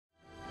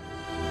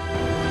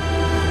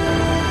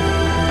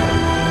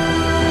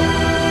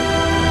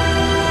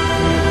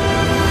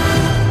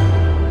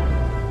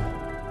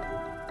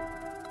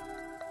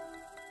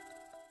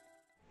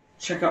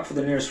check up for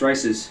the nearest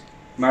races,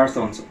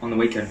 marathons on the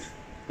weekend.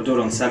 I'll do it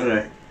on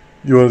Saturday.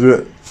 You want to do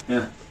it?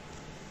 Yeah.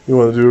 You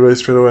want to do a race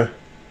straight away?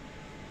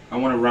 I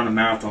want to run a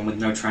marathon with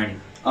no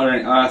training.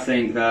 I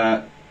think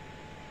that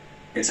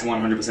it's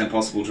 100%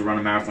 possible to run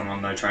a marathon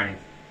on no training.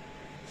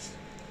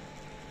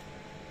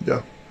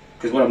 Yeah.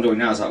 Because what I'm doing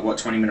now is like,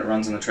 20-minute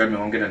runs on the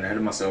treadmill. I'm getting ahead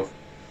of myself.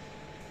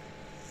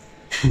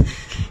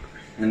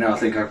 And now I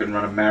think I can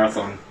run a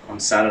marathon on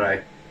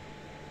Saturday.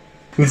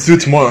 Let's do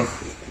it tomorrow.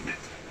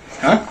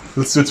 Huh?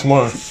 Let's do it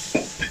tomorrow.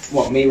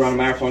 What, me run a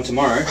marathon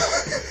tomorrow?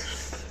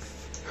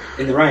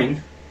 In the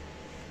rain?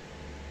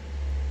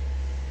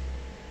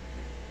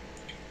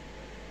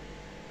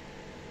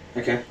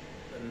 Okay.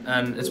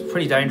 And it's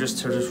pretty dangerous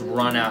to just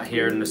run out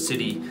here in the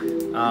city.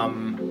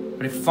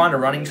 But if you find a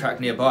running track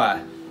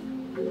nearby,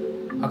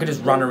 I could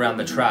just run around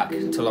the track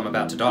until I'm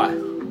about to die.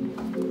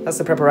 That's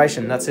the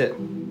preparation, that's it.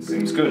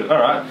 Seems good,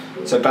 alright.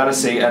 So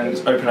Battersea and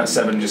it's open at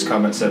 7, just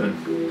come at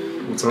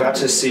 7. What's up?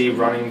 Battersea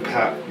running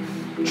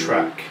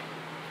track.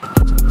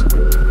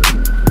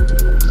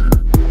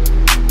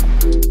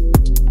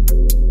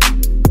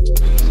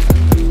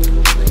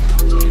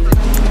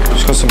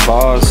 Just got some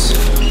bars.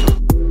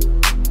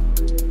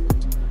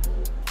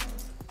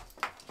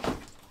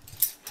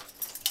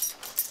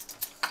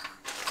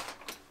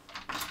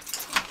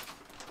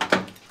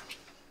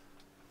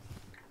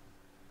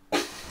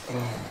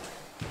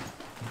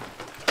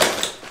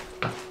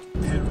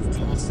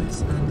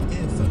 And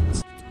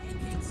earphones.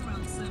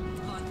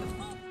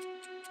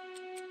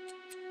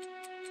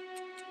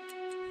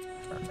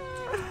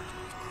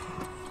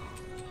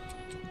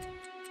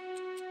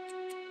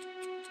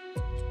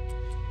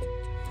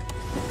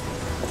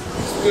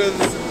 This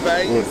is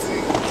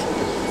amazing.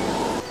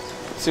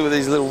 See what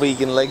these little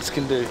vegan legs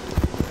can do.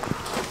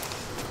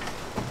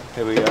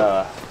 Here we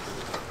are.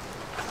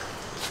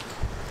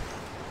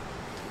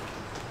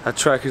 That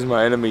track is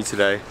my enemy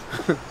today.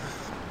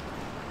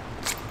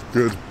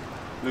 Good.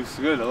 Looks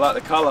good, I like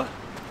the colour.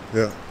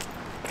 Yeah.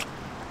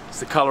 It's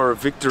the colour of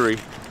victory.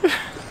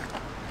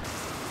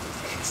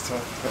 It's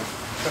tough.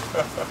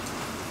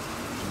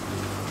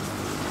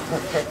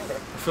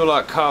 I feel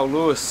like Carl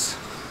Lewis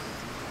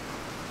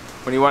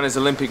when he won his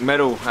Olympic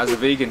medal as a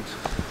vegan.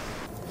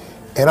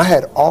 And I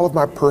had all of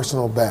my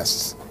personal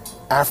bests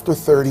after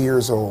 30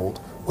 years old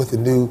with a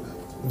new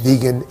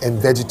vegan and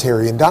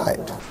vegetarian diet.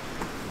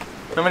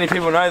 Not many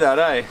people know that,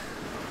 eh?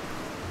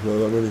 No,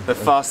 not many. The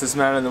fastest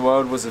man in the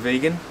world was a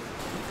vegan.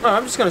 No,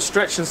 I'm just going to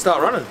stretch and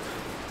start running.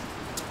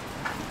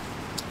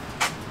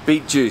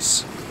 Beet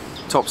juice,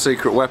 top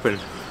secret weapon.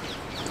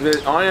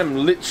 I am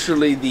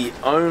literally the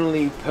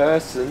only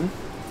person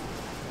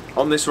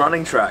on this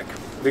running track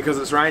because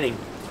it's raining.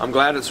 I'm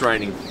glad it's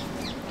raining.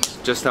 It's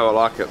just how I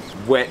like it.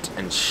 Wet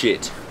and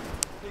shit.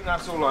 I think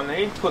that's all I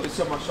need. Put this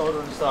on my shoulder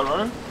and start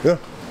running. Yeah.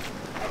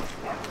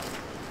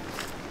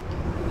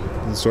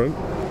 That's right.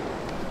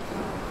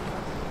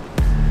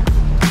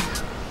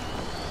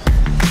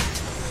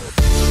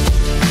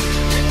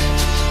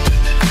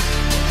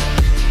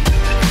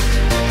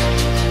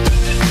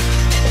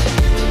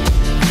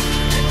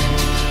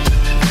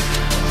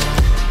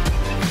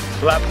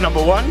 Lap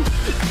number 1.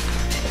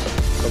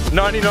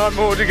 99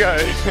 more to go.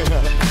 There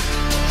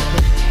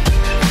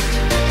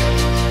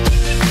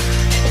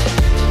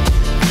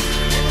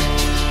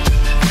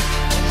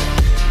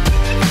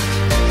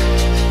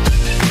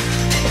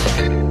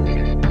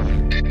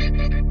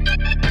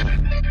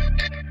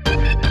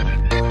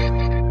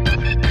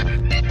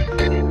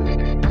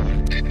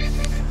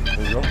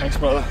you go. Thanks,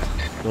 brother.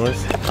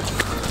 Nice.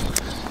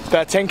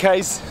 About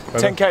 10Ks.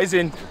 10Ks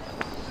in.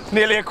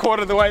 Nearly a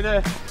quarter of the way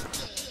there.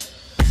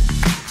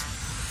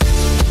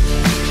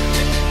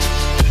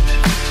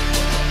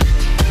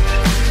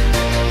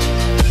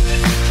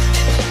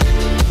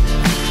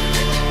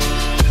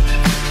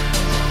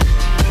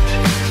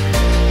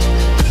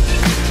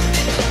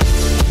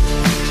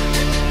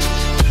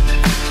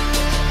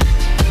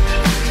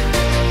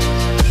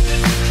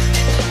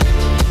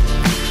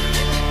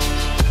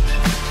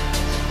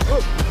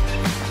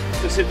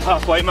 Just hit the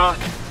halfway mark,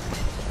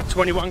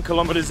 21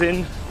 kilometers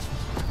in.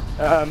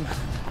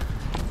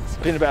 It's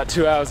been about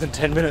 2 hours and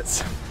 10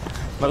 minutes.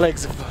 My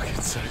legs are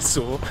fucking so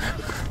sore.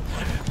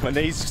 My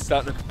knees are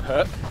starting to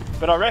hurt.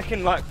 But I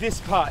reckon like this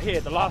part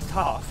here, the last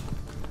half,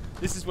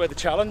 this is where the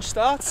challenge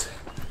starts.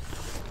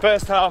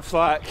 First half,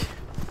 like,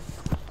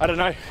 I don't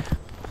know,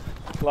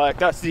 like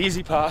that's the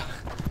easy part.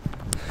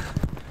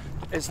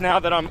 It's now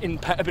that I'm in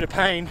a bit of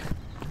pain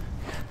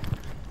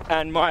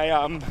and my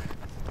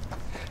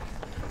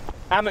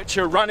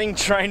amateur running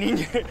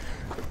training,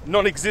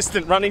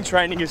 non-existent running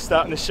training is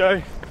starting to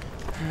show.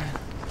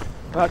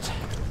 But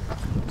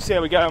see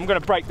how we go. I'm going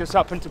to break this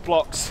up into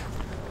blocks.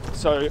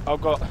 So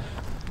I've got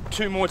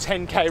 2 more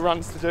 10K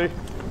runs to do.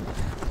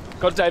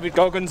 Got David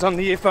Goggins on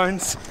the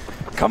earphones.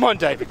 Come on,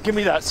 David, give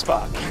me that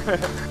spark.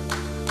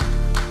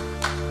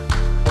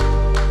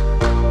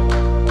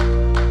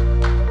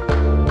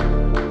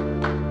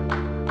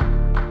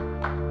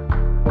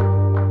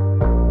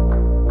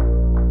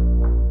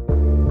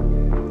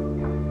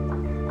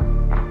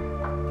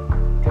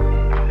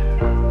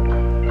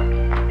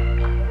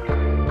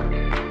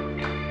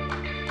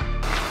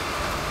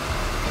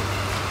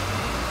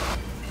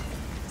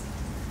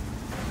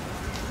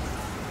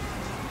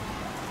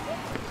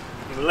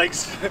 My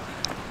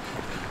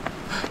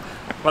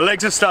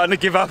legs are starting to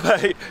give up,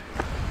 hey.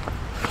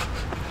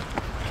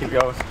 Keep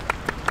going.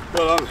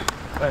 Well done.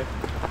 Hey.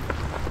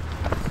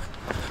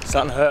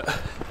 Starting to hurt.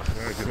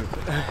 Yeah, good.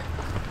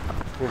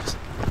 Of course.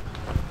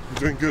 You're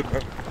doing good,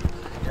 man.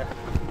 Yeah.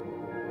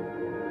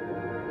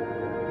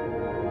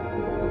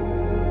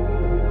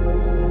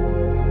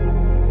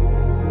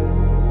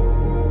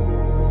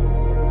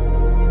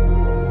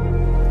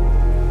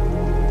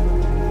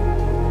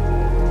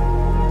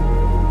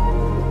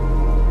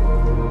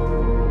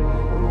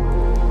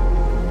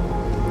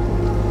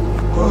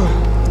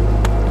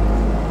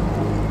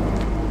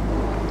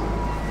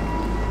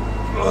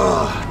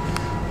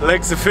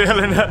 Legs are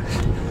feeling it.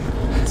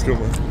 Let's go,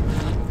 man.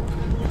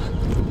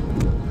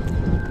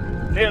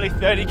 Nearly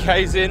 30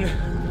 Ks in.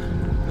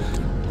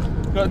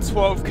 Got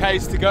 12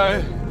 Ks to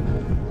go.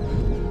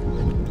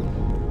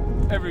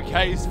 Every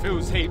K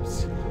feels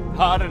heaps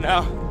harder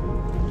now.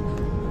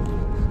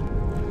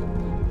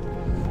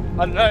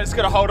 I don't know, it's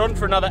gonna hold on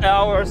for another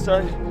hour or so.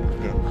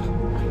 Yeah.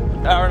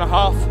 Hour and a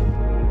half.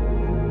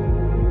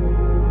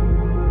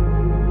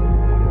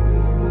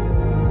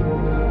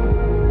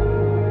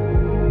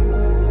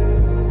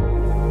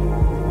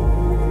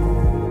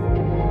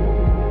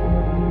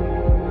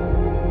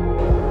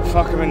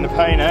 Fuck, I'm in the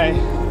pain, eh?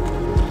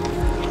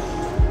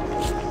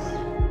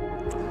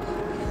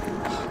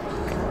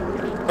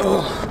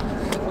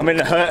 Oh, I'm in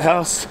the hurt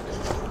house.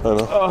 I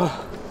know.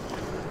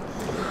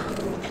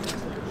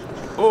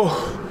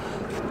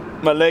 Oh,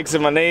 my legs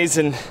and my knees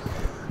and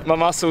my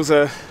muscles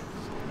are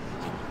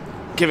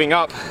giving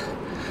up.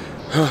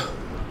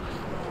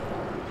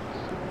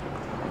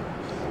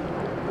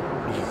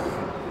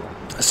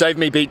 Save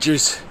me, beet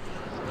juice.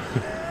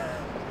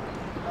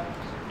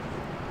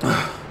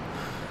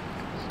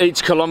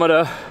 Each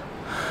kilometre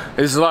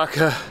is like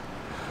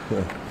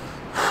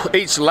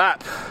each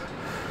lap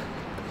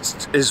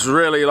is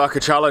really like a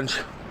challenge.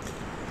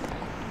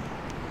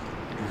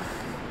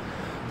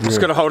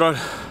 Just gotta hold on.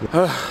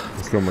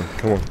 Let's go, man.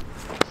 Come on.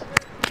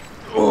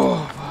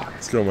 Oh,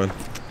 let's go, man.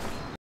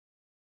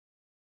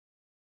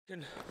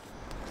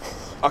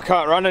 I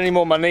can't run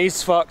anymore. My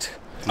knee's fucked.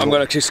 I'm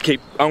gonna just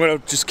keep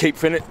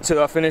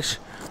till I finish.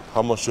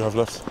 How much do you have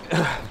left?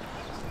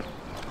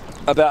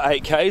 About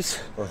 8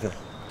 Ks. Okay.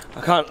 I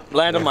can't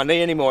land on my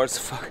knee anymore. I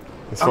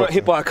got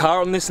hit by a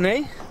car on this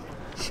knee.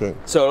 Shit.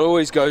 So it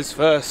always goes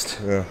first.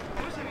 Yeah.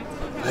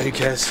 Who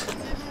cares?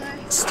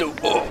 Still.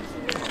 Oh.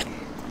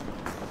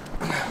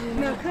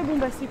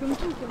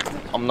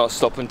 I'm not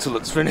stopping till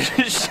it's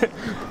finished.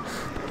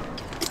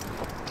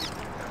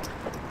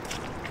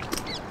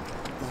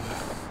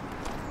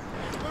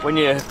 When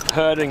you're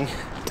hurting,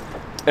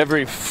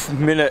 every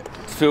minute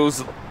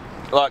feels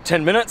like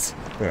 10 minutes.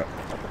 Yeah.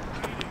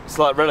 It's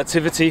like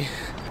relativity.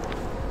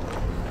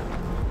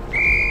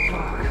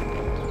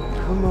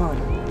 Come on.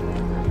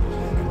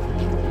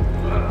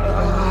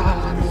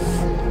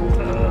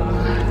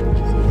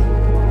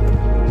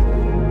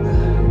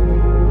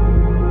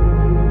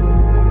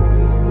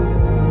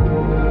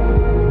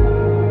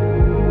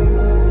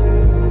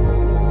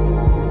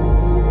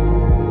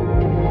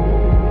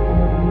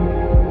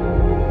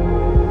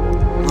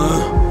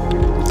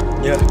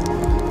 Yeah.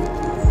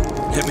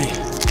 Hit me.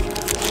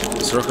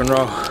 It's rock and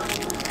roll.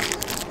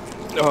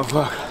 Oh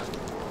fuck.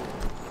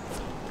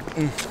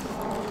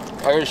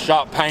 I got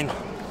sharp pain.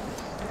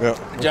 Yeah.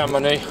 Down my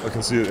knee. I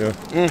can see it,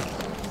 yeah.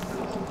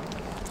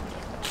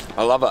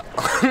 I love it.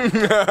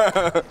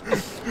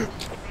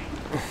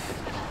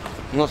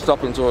 I'm not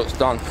stopping until it's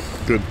done.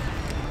 Good.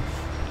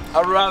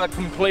 I'd rather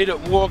complete it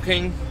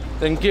walking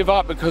than give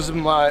up because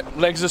my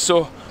legs are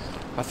sore.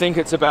 I think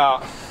it's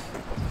about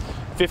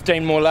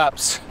 15 more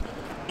laps.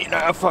 You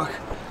know, fuck.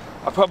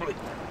 I probably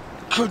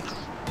could.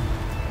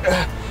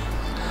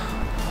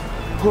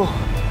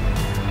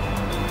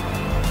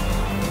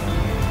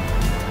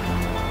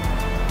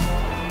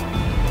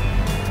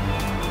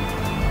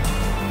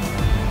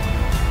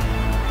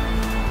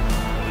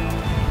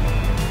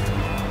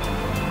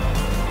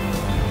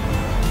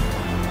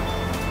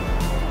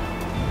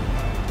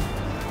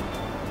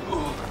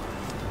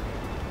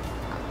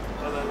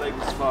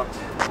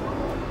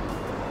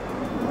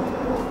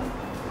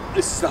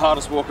 This is the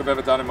hardest walk I've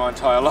ever done in my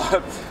entire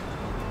life.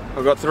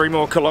 I've got 3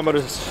 more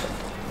kilometres.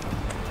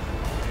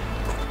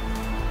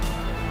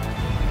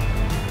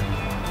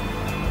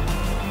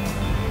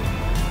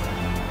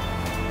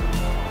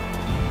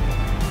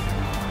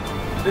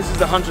 This is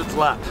the 100th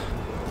lap.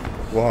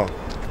 Wow.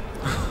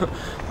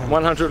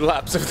 100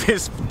 laps of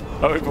this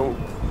oval.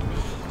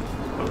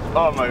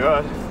 Oh my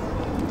god.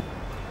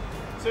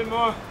 2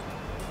 more.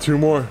 2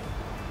 more.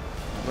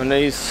 My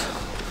knees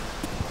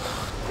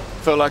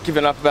felt like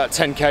giving up about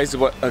 10 Ks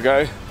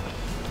ago.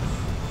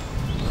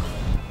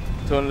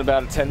 Doing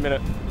about a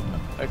 10-minute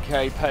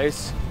okay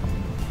pace.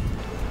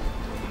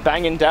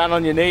 Banging down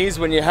on your knees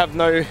when you have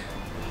no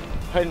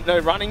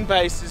running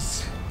base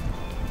is,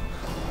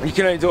 you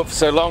can only do it for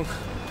so long.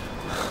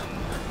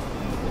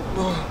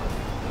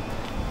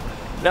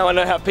 Now I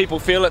know how people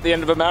feel at the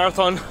end of a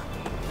marathon.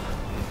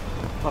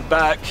 My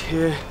back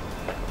here.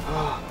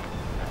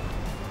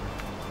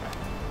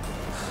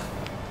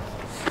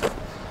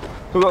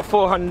 We've got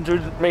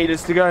 400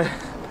 meters to go.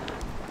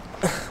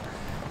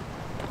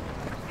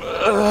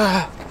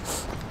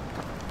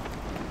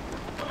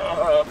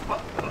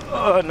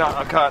 No,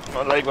 I can't.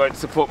 My leg won't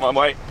support my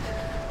weight.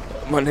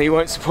 My knee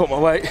won't support my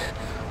weight.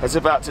 It's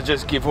about to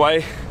just give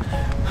way.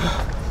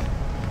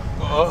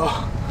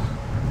 Oh.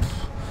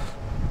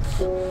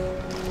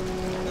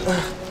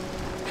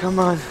 Come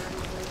on.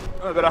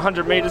 I've got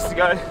 100 meters to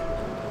go.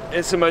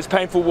 It's the most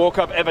painful walk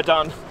I've ever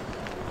done.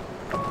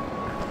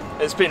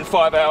 It's been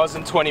 5 hours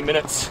and 20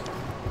 minutes.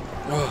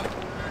 Oh,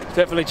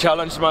 definitely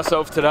challenged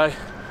myself today.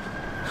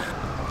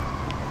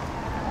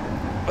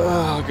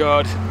 Oh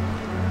God.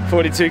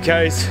 42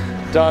 Ks,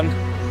 done.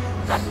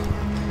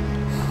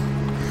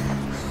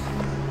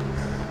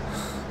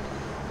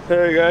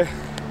 There we go.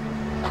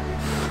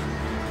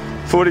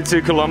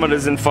 42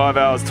 kilometers in 5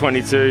 hours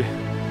 22.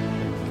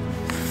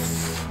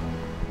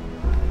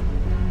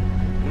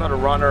 I'm not a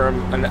runner,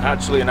 I'm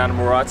actually an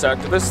animal rights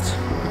activist.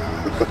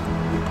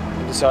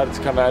 I decided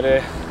to come out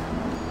here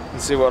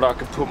and see what I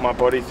could put my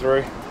body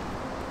through.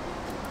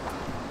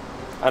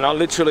 And I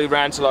literally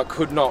ran till I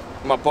could not.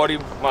 My body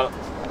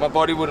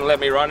wouldn't let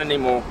me run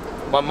anymore.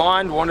 My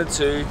mind wanted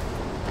to,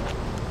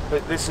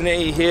 but this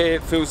knee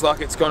here feels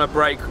like it's gonna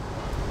break,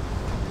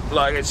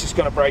 like it's just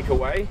gonna break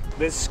away.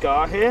 This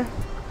scar here,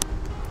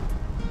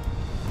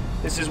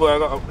 this is where I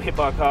got hit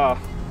by a car.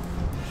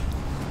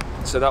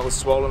 So that was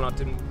swollen, I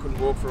couldn't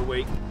walk for a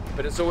week.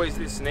 But it's always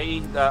this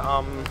knee that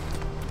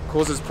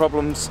causes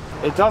problems.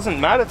 It doesn't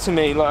matter to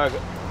me, like,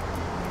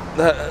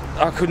 that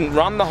I couldn't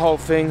run the whole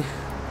thing.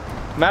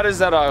 It matters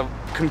that I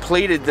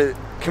completed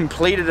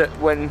it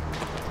when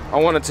I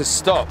wanted to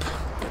stop.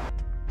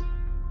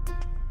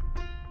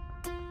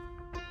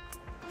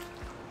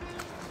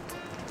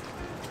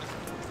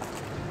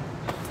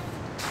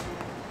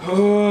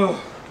 Oh.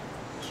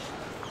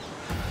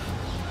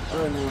 I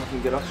don't know if I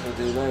can get up and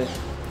do that.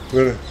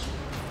 Really?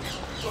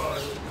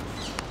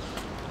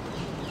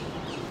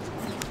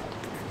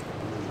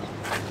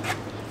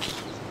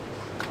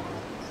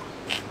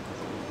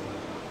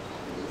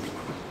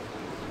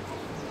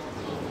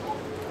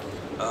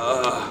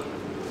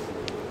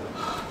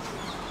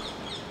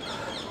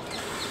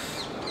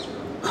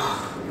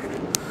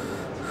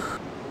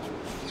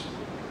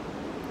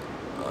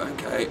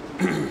 Okay.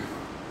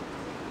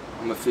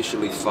 I'm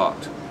officially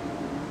fucked.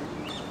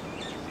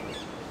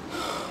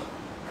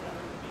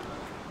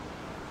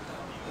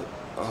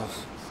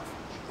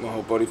 My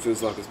whole body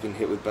feels like it's been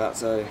hit with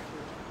bats, eh?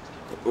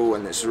 Oh,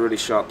 and it's really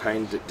sharp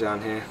pain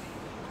down here.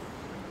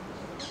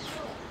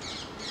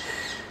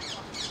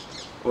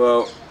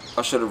 Well,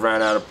 I should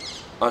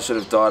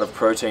have died of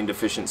protein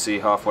deficiency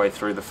halfway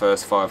through the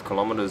first 5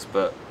 kilometers,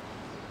 but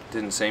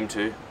didn't seem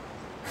to.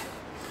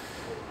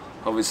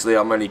 Obviously,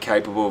 I'm only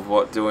capable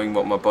of doing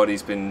what my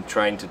body's been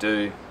trained to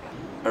do.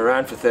 I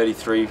ran for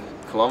 33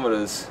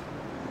 kilometers.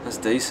 That's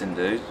decent,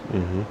 dude.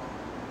 Mm-hmm.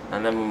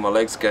 And then when my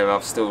legs gave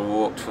up, still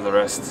walked for the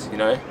rest, you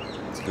know?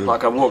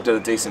 Like, I walked at a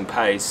decent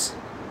pace.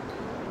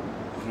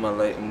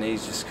 My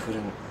knees just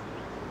couldn't.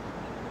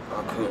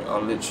 I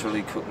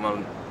literally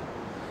couldn't.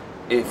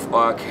 If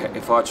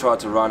I tried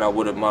to run,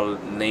 my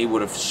knee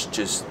would have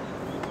just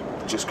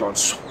gone.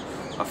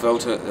 I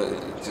felt it.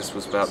 It just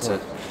was about to.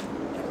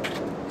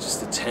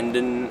 Just the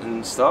tendon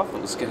and stuff.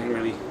 It was getting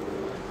really.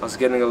 I was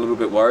getting a little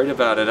bit worried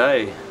about it,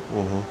 eh?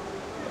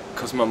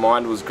 Because my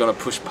mind was gonna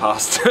push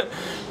past it.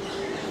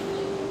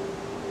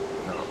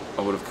 No,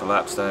 I would have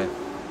collapsed, eh?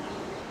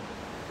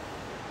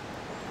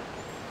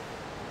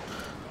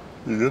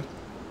 You good?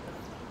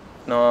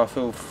 No, I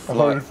feel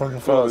like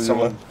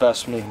someone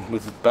bashed me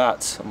with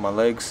bats on my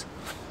legs.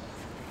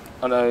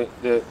 I know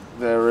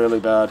they're really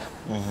bad.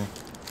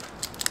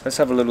 Let's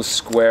have a little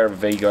square of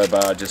Vigo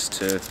bar just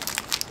to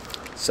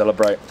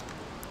celebrate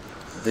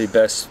the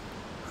best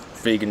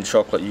vegan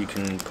chocolate you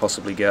can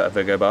possibly get, a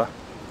Vigo bar.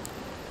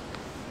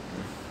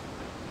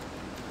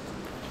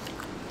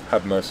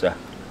 Have mercy.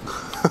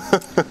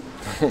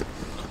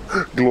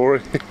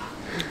 Glory.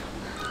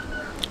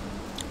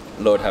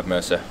 Lord have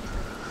mercy.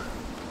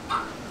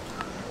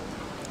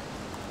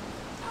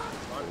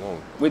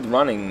 With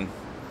running,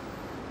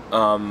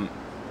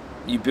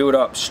 you build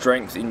up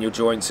strength in your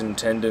joints and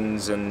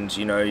tendons, and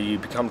you know, you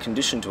become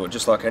conditioned to it,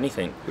 just like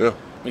anything. Yeah.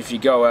 If you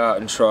go out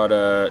and try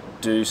to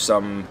do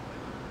some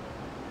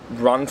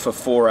run for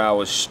 4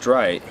 hours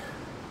straight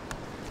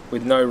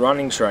with no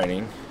running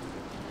training,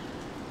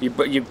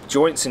 your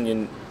joints and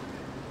your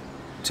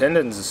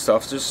tendons and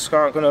stuff just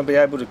aren't going to be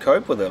able to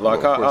cope with it.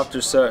 Like, after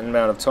a certain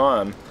amount of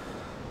time,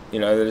 you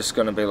know, they're just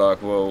going to be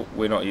like, well,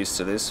 we're not used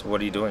to this,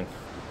 what are you doing?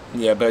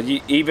 Yeah, but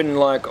even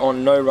like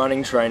on no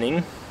running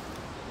training,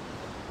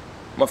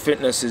 my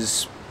fitness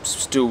is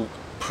still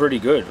pretty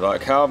good.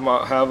 Like, how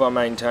have I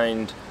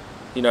maintained,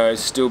 you know,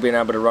 still being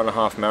able to run a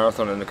half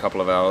marathon in a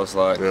couple of hours,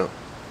 like, yeah.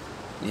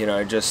 You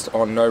know, just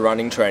on no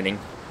running training.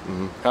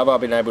 How have I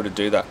been able to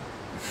do that?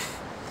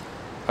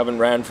 Haven't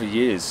ran for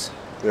years.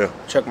 Yeah.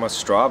 Check my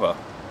Strava.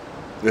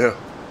 Yeah.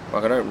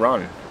 Like, I don't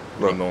run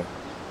anymore.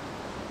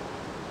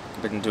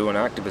 been doing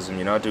activism,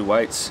 you know, I do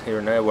weights here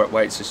and there.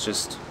 Weights is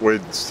just...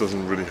 Weights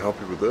doesn't really help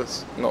you with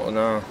this.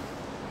 No.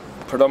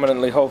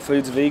 Predominantly whole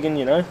foods vegan,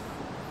 you know.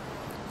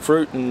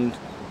 Fruit and...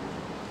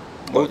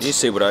 Well, you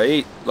see what I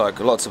eat, like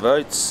lots of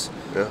oats.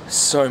 Yeah.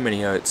 So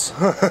many oats.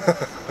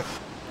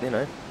 You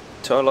know,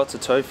 lots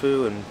of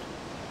tofu, and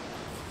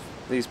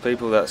these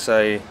people that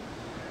say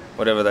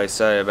whatever they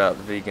say about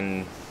the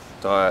vegan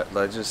diet,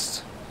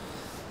 it's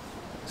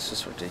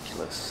just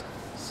ridiculous.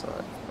 It's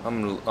like,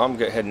 I'm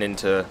heading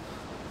into,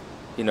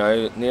 you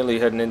know, nearly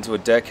heading into a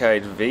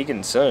decade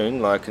vegan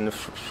soon, like in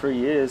 3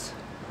 years.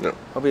 Yeah.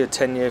 I'll be a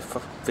 10-year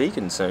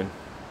vegan soon.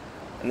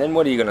 And then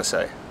what are you going to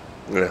say?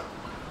 Yeah.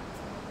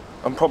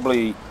 I'm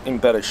probably in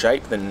better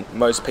shape than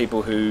most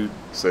people who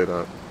say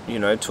that, you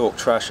know, talk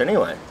trash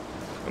anyway.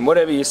 And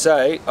whatever you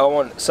say, I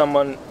want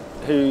someone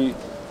who,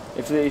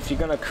 if you're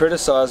going to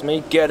criticize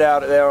me, get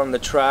out there on the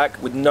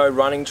track with no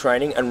running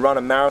training and run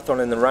a marathon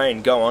in the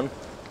rain. Go on.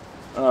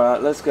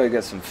 Alright, let's go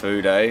get some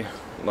food, eh?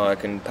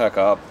 Like, and pack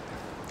up.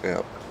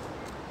 Yeah.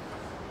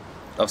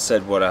 I've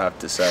said what I have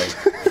to say.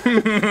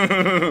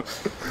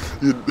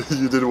 you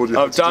did what you had to do.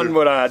 I've done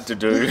what I had to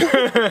do.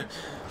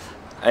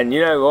 And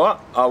you know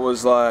what? I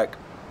was like,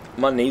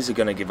 my knees are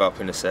going to give up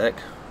in a sec,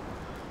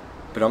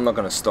 but I'm not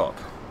going to stop.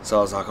 So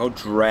I was like, I'll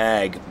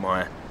drag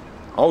my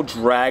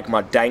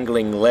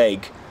dangling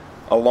leg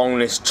along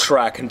this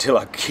track until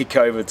I kick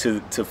over to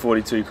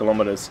 42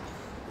 kilometers.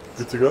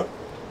 Good to go?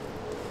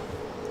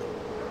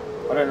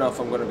 I don't know if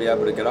I'm going to be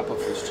able to get up off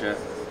this chair.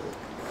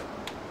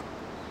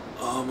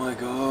 Oh my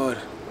god.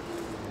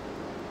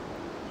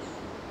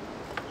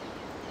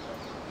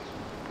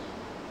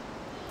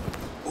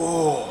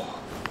 Oh.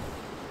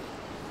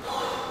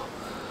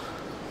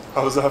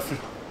 How does that feel?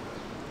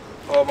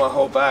 Oh, my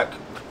whole back.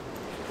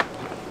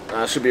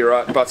 I should be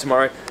right by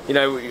tomorrow. You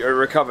know, you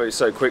recover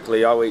so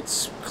quickly. I'll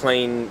eat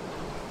clean,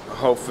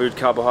 whole food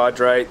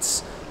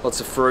carbohydrates,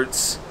 lots of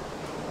fruits.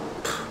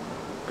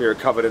 Be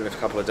recovered in a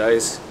couple of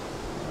days.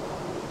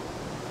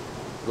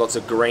 Lots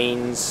of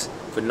greens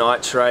for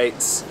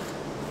nitrates.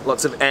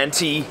 Lots of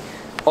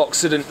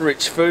antioxidant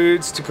rich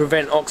foods to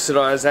prevent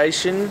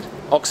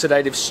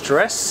oxidative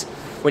stress.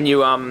 When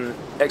you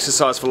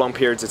exercise for long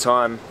periods of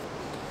time,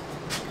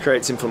 it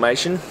creates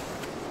inflammation.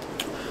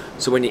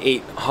 So when you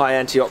eat high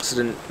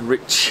antioxidant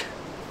rich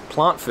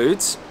plant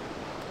foods,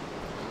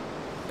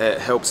 it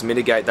helps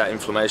mitigate that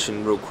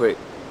inflammation real quick,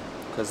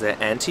 because they're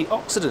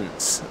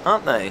antioxidants,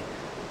 aren't they?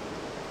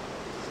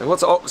 So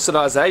what's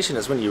oxidization?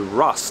 Is when you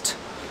rust.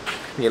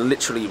 You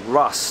literally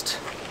rust,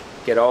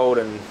 get old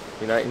and,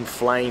 you know,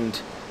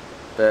 inflamed.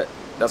 But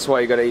that's why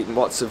you got to eat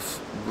lots of,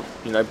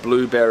 you know,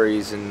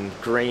 blueberries and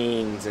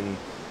greens and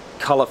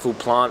colourful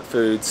plant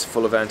foods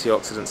full of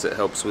antioxidants that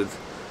helps with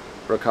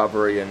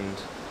recovery. And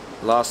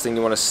last thing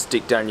you want to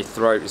stick down your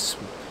throat is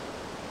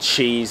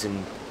cheese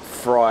and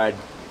fried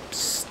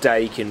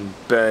steak and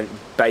burnt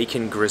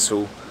bacon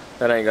gristle.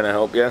 That ain't gonna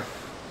help you.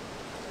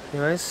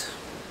 Anyways,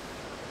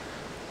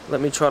 let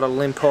me try to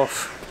limp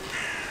off.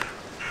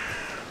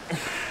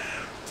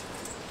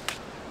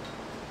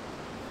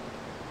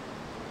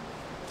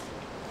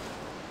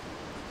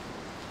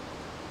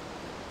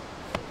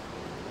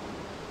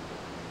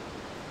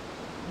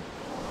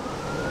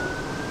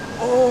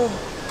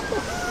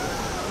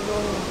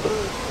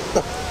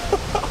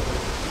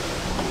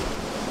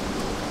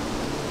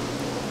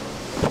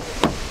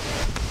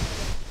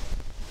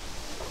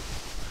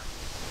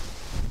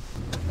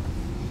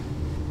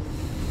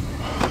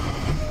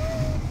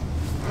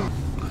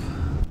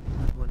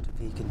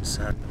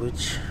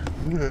 Sandwich.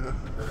 Yeah.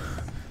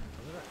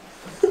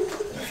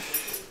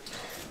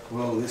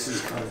 Well, this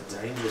is kind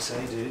of dangerous,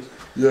 eh, dude?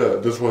 Yeah,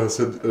 that's why I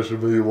said I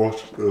should maybe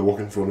walk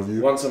in front of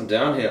you. Once I'm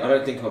down here, I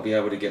don't think I'll be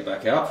able to get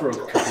back out for a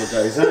couple of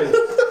days, eh?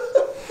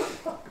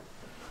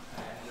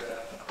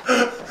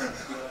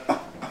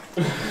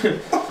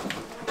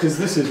 Because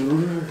this is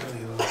really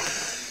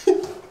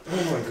oh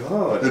my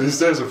god. And these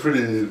stairs are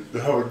they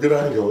have a good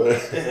angle there.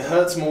 It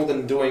hurts more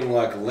than doing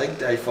like leg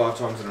day 5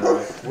 times in a row.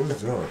 What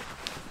is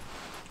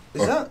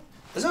that?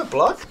 Is that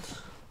blood?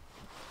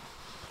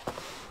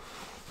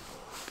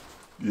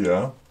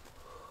 Yeah.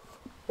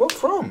 What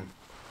from?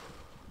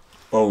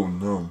 Oh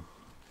no.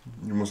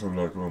 You must have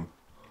like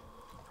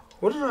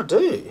What did I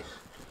do?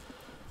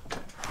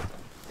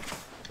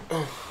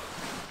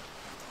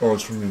 Oh,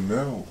 it's from your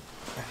nail.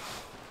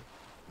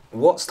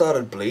 What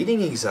started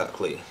bleeding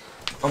exactly?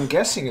 I'm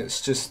guessing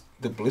it's just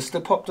the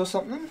blister popped or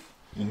something?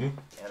 Mm-hmm.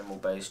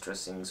 Animal-based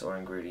dressings or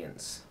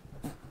ingredients.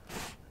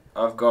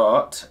 I've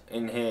got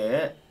in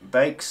here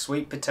baked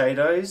sweet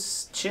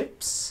potatoes,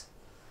 chips,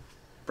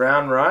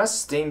 brown rice,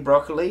 steamed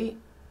broccoli,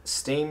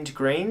 steamed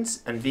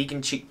greens, and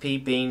vegan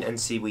chickpea, bean, and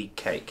seaweed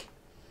cake.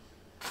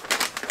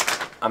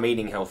 I'm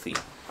eating healthy.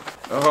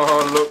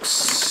 Oh, it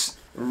looks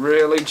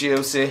really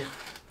juicy.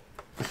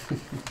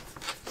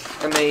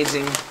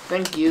 Amazing.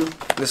 Thank you.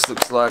 This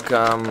looks like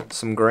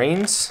some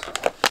greens,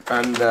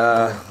 and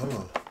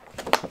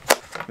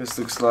this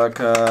looks like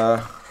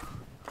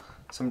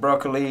some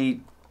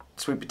broccoli,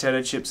 sweet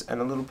potato chips, and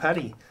a little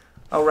patty.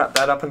 I'll wrap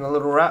that up in a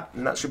little wrap,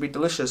 and that should be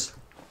delicious.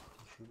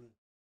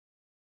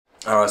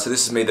 Alright, so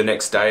this is me the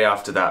next day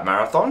after that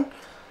marathon.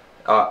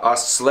 I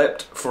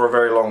slept for a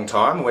very long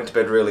time. I went to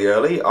bed really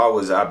early. I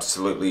was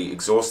absolutely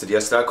exhausted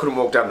yesterday. I couldn't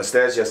walk down the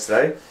stairs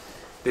yesterday.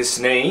 This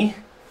knee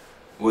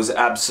was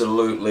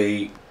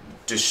absolutely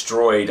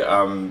destroyed,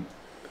 and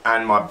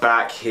my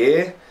back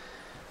here,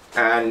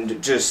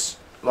 and just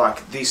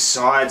like these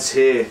sides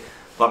here,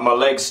 like my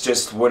legs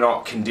just were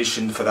not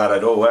conditioned for that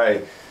at all,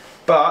 eh?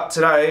 But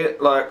today,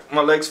 like,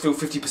 my legs feel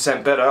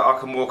 50% better. I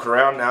can walk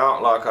around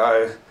now. Like,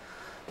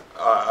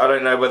 I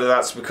don't know whether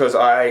that's because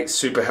I ate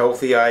super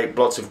healthy. I ate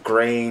lots of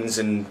greens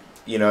and,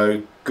 you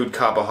know, good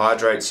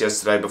carbohydrates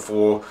yesterday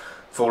before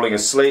falling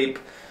asleep.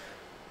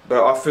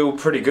 But I feel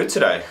pretty good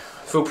today.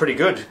 I feel pretty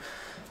good.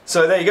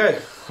 So there you go.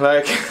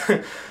 Like,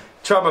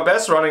 tried my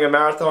best running a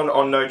marathon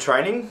on no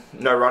training.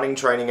 No running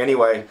training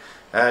anyway.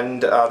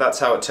 And that's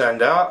how it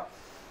turned out.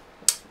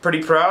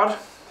 Pretty proud.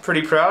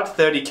 Pretty proud.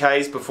 30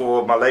 Ks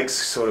before my legs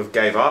sort of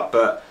gave up.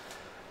 But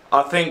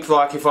I think,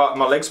 like, if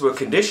my legs were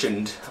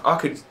conditioned, I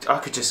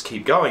could just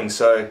keep going.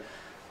 So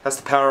that's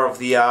the power of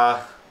the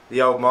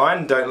old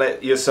mind. Don't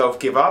let yourself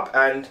give up.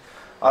 And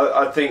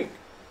I think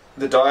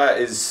the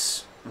diet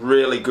is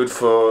really good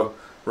for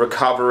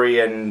recovery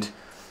and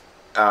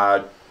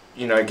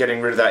you know,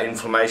 getting rid of that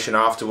inflammation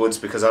afterwards,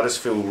 because I just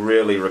feel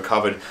really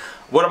recovered.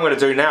 What I'm going to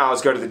do now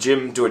is go to the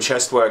gym, do a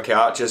chest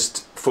workout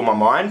just for my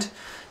mind,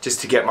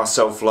 just to get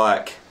myself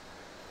like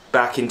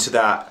back into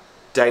that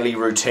daily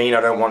routine.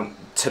 I don't want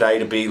today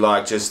to be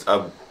like just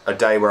a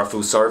day where I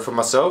feel sorry for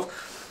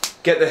myself.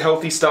 Get the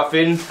healthy stuff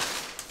in,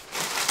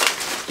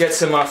 get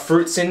some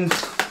fruits in,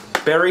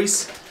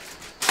 berries,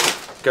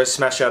 go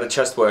smash out a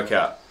chest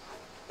workout.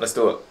 Let's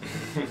do it.